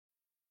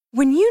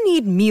When you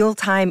need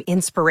mealtime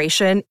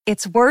inspiration,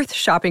 it's worth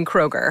shopping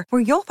Kroger,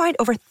 where you'll find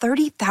over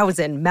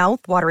 30,000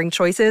 mouth-watering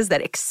choices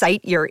that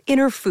excite your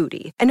inner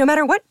foodie. And no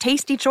matter what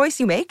tasty choice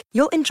you make,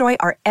 you'll enjoy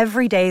our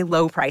everyday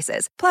low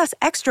prices, plus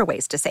extra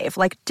ways to save,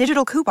 like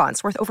digital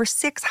coupons worth over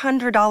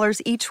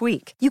 $600 each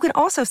week. You can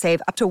also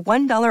save up to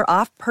 $1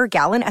 off per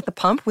gallon at the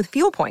pump with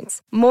fuel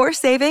points. More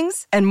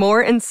savings and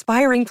more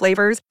inspiring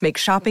flavors make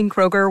shopping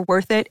Kroger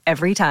worth it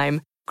every time.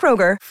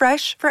 Kroger,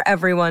 fresh for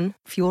everyone.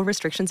 Fuel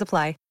restrictions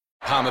apply.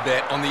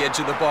 Palmerbet on the edge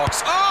of the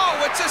box.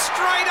 Oh, it's a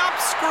straight-up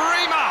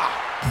screamer!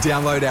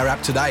 Download our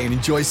app today and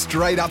enjoy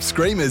straight-up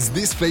screamers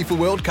this FIFA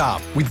World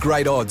Cup with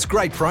great odds,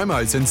 great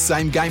promos and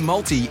same-game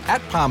multi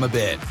at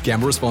Palmerbet.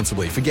 Gamble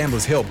responsibly. For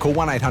Gamblers' Help, call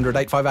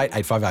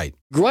 1-800-858-858.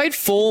 Great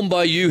form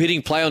by you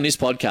hitting play on this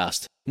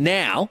podcast.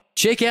 Now,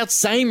 check out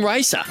Same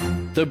Racer,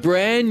 the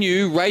brand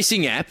new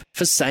racing app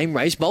for same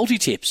race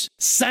multi-tips.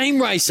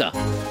 Same Racer.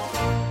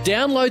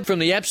 Download from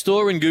the App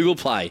Store and Google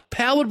Play.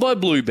 Powered by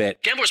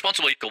Bluebet. Gamble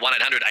responsibly. Call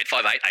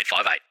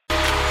 1-800-858-858.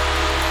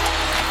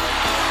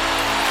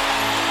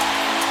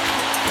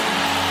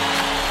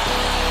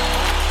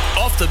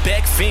 Off the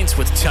Back Fence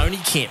with Tony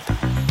Kemp.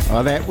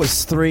 Oh, that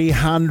was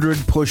 300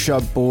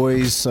 push-up,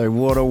 boys. So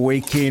what a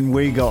weekend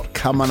we got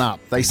coming up.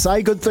 They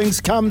say good things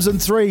comes in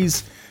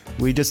threes.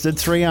 We just did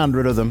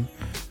 300 of them.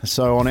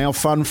 So on our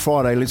Fun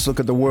Friday, let's look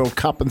at the World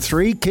Cup and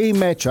three key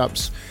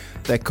matchups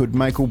that could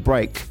make or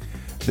break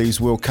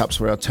these World Cups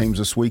for our teams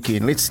this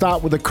weekend. Let's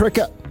start with the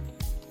cricket.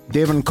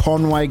 Devon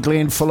Conway,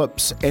 Glenn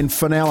Phillips and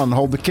Finn Allen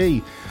hold the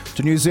key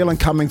to New Zealand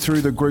coming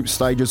through the group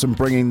stages and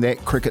bringing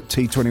that Cricket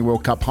T20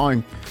 World Cup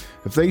home.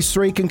 If these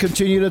three can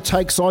continue to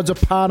take sides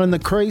apart in the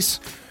crease,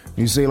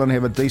 New Zealand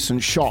have a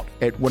decent shot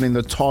at winning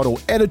the title.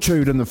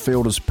 Attitude in the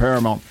field is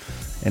paramount.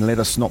 And let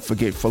us not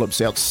forget Phillips'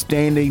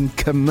 outstanding,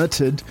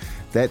 committed,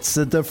 that's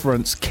the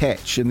difference,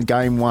 catch in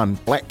game one.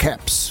 Black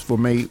caps for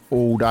me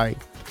all day.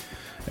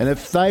 And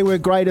if they were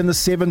great in the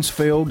sevens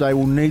field, they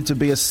will need to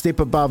be a step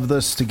above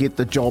this to get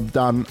the job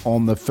done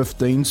on the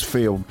 15s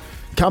field.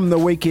 Come the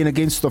weekend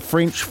against the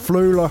French,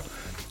 Fleuler,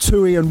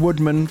 Tui and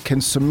Woodman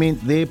can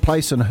cement their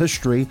place in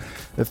history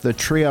if the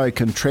trio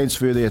can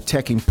transfer their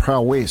attacking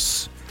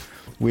prowess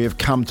we have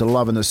come to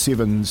love in the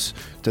sevens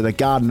to the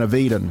Garden of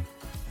Eden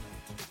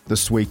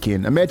this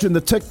weekend. Imagine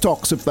the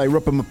TikToks if they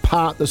rip them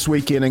apart this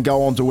weekend and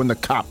go on to win the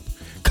cup.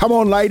 Come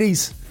on,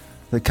 ladies.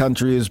 The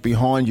country is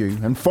behind you.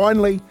 And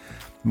finally,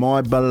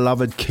 my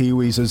beloved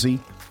Kiwis, Izzy.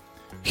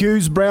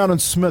 Hughes, Brown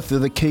and Smith are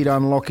the key to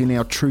unlocking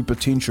our true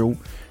potential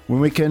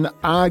when we can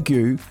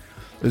argue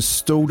is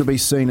still to be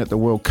seen at the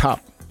World Cup.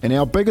 And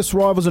our biggest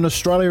rivals in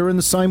Australia are in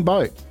the same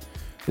boat.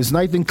 As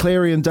Nathan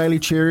Cleary and Daly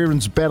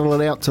Cherry-Evans battle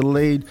it out to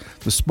lead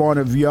the spine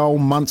of Yoel,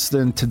 Munster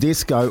and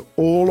Tedesco,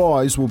 all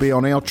eyes will be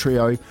on our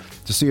trio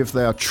to see if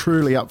they are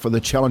truly up for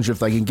the challenge if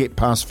they can get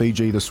past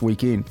Fiji this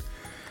weekend.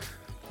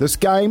 This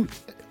game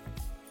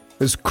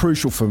is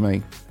crucial for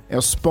me.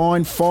 Our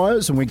spine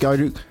fires and we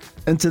go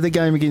into the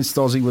game against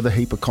Aussie with a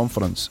heap of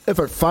confidence. If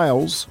it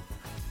fails,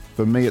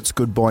 for me it's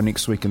goodbye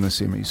next week in the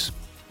semis.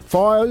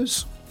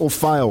 Fires or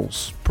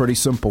fails, pretty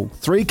simple.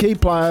 3 key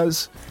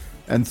players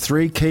and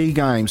 3 key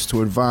games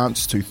to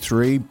advance to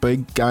 3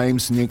 big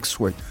games next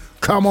week.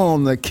 Come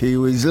on, the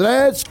Kiwis,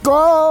 let's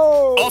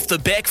go! Off the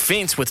Back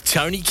Fence with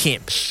Tony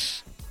Kemp.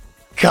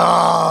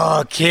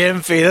 God,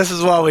 Kempy, this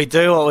is why we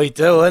do what we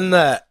do, isn't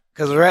it?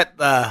 Because we're at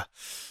the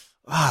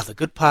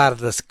good part of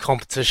this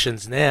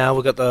competitions now.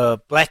 We've got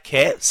the Black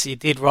Caps. You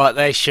did right.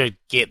 They should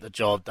get the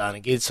job done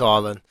against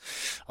Ireland.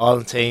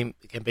 Ireland team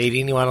can beat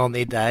anyone on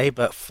their day,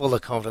 but full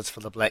of confidence for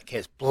the Black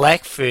Caps.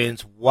 Black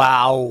Ferns,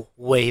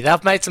 wow-wee.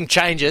 They've made some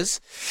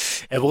changes,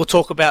 and we'll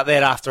talk about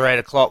that after 8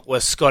 o'clock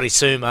with Scotty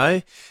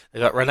Sumo.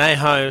 They've got Renee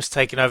Holmes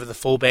taking over the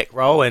fullback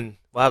role, and,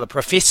 wow, the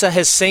professor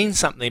has seen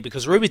something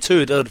because Ruby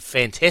Tua did a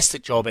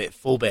fantastic job at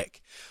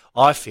fullback,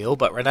 I feel,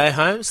 but Renee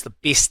Holmes, the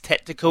best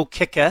tactical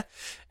kicker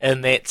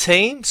in that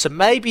team, so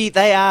maybe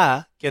they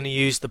are going to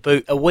use the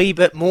boot a wee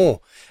bit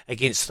more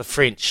against the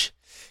French.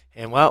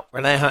 And, well,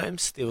 Renee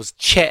Holmes, there was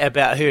chat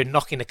about her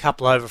knocking a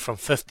couple over from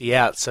 50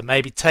 out, so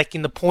maybe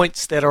taking the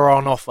points that are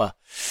on offer.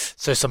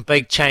 So some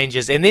big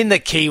changes. And then the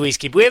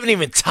Kiwis, we haven't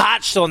even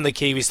touched on the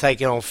Kiwis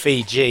taking on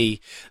Fiji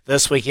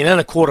this weekend in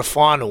a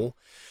quarterfinal.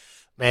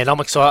 Man,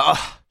 I'm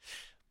excited.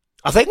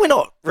 I think we're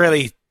not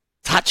really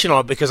touching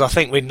on it because I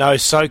think we're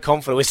so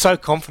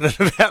confident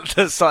about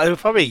this. So we're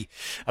probably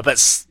a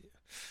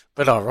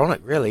bit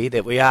ironic, really,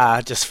 that we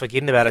are just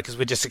forgetting about it because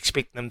we're just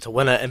expecting them to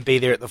win it and be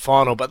there at the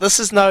final. But this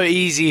is no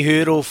easy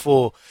hurdle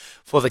for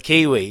the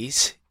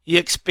Kiwis. You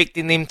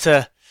expecting them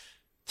to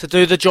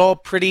do the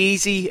job pretty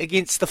easy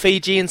against the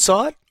Fijian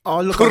side?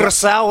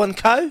 Kurasau and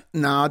co?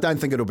 No, I don't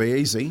think it'll be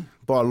easy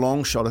by a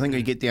long shot. I think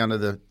you get down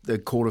to the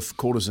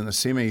quarters and the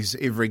semis,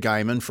 every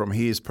game in from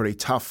here is pretty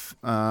tough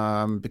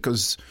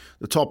because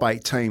the top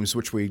 8 teams,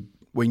 which we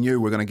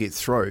knew were going to get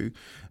through,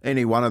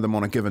 any one of them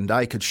on a given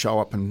day could show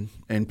up and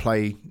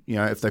play,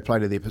 if they play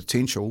to their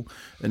potential,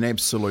 an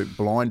absolute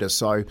blinder.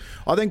 So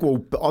I think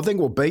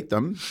we'll beat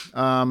them.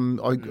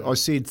 I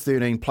said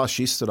 13 plus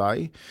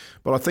yesterday,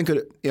 but I think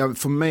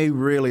for me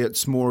really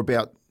it's more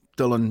about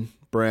Dylan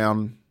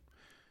Brown,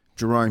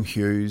 Jerome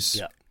Hughes,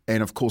 Yep.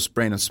 and of course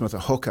Brandon Smith, a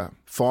hooker,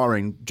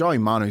 firing. Joey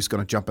Manu's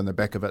going to jump in the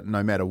back of it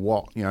no matter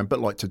what, a bit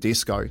like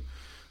Tedesco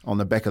on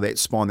the back of that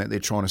spine that they're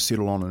trying to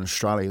settle on in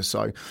Australia.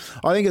 So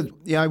I think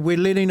we're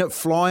letting it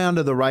fly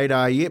under the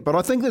radar yet, but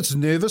I think it's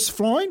nervous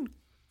flying.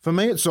 For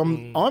me,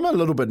 I'm a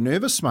little bit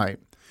nervous, mate.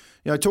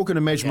 Talking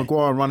to Madge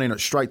Maguire running it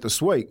straight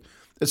this week,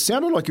 it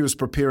sounded like he was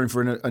preparing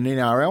for an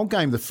NRL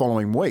game the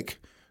following week,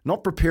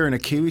 not preparing a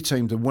Kiwi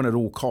team to win at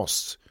all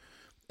costs.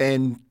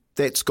 And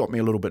that's got me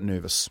a little bit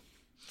nervous.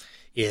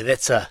 Yeah,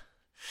 that's a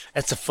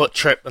foot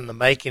trip in the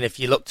making. If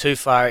you look too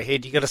far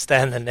ahead, you got to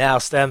stay in the now,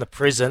 stay in the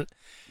present.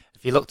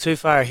 If you look too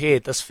far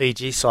ahead, this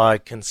Fiji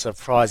side can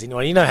surprise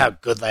anyone. You know how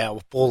good they are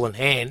with ball in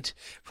hand.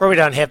 Probably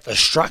don't have the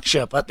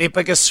structure, but their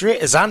biggest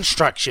threat is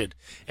unstructured.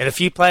 And if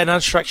you play an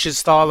unstructured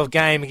style of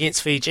game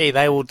against Fiji,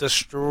 they will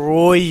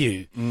destroy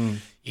you.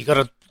 You got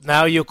to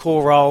nail your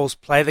core roles,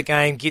 play the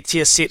game, get to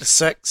your set of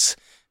 6,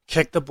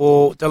 kick the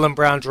ball. Dylan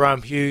Brown,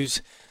 Jerome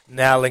Hughes,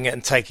 nailing it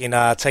and taking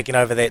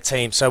over that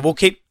team. So we'll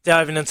keep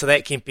diving into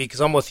that, Kempy, because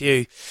I'm with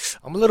you.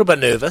 I'm a little bit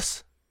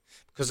nervous.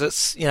 Because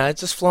it's,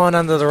 just flying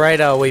under the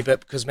radar a wee bit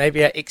because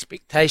maybe our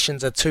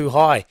expectations are too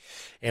high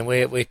and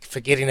we're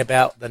forgetting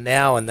about the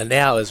now, and the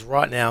now is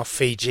right now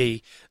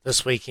Fiji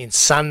this weekend,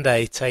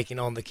 Sunday, taking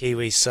on the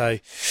Kiwis. So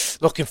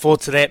looking forward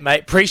to that,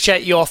 mate.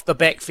 Appreciate you off the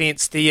back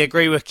fence. Do you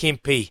agree with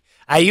Kempy?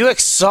 Are you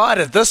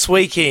excited this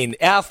weekend?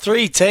 Our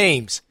 3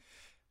 teams.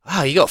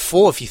 Wow, you got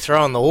 4 if you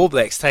throw on the All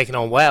Blacks taking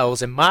on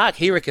Wales. And Mark,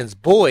 he reckons,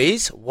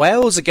 boys,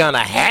 Wales are going to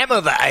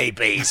hammer the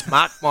ABs.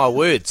 Mark my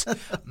words.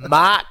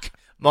 Mark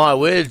my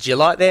words. You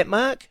like that,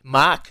 Mark?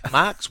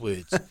 Mark's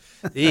words.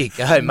 There you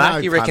go.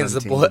 Mark, he reckons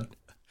the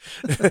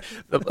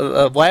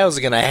Wales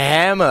are going to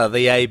hammer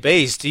the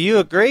ABs. Do you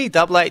agree?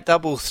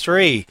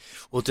 8833.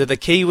 Or do the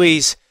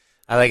Kiwis,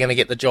 are they going to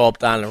get the job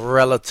done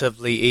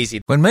relatively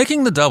easy? When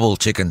making the double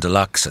chicken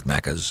deluxe at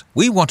Macca's,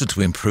 we wanted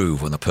to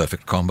improve on the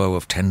perfect combo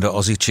of tender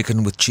Aussie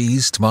chicken with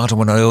cheese, tomato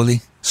and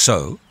aioli.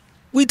 So,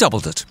 we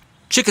doubled it.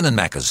 Chicken and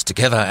Macca's,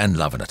 together and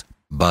loving it.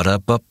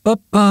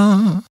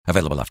 Ba-da-ba-ba-ba.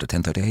 Available after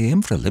 10:30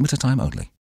 a.m. for a limited time only.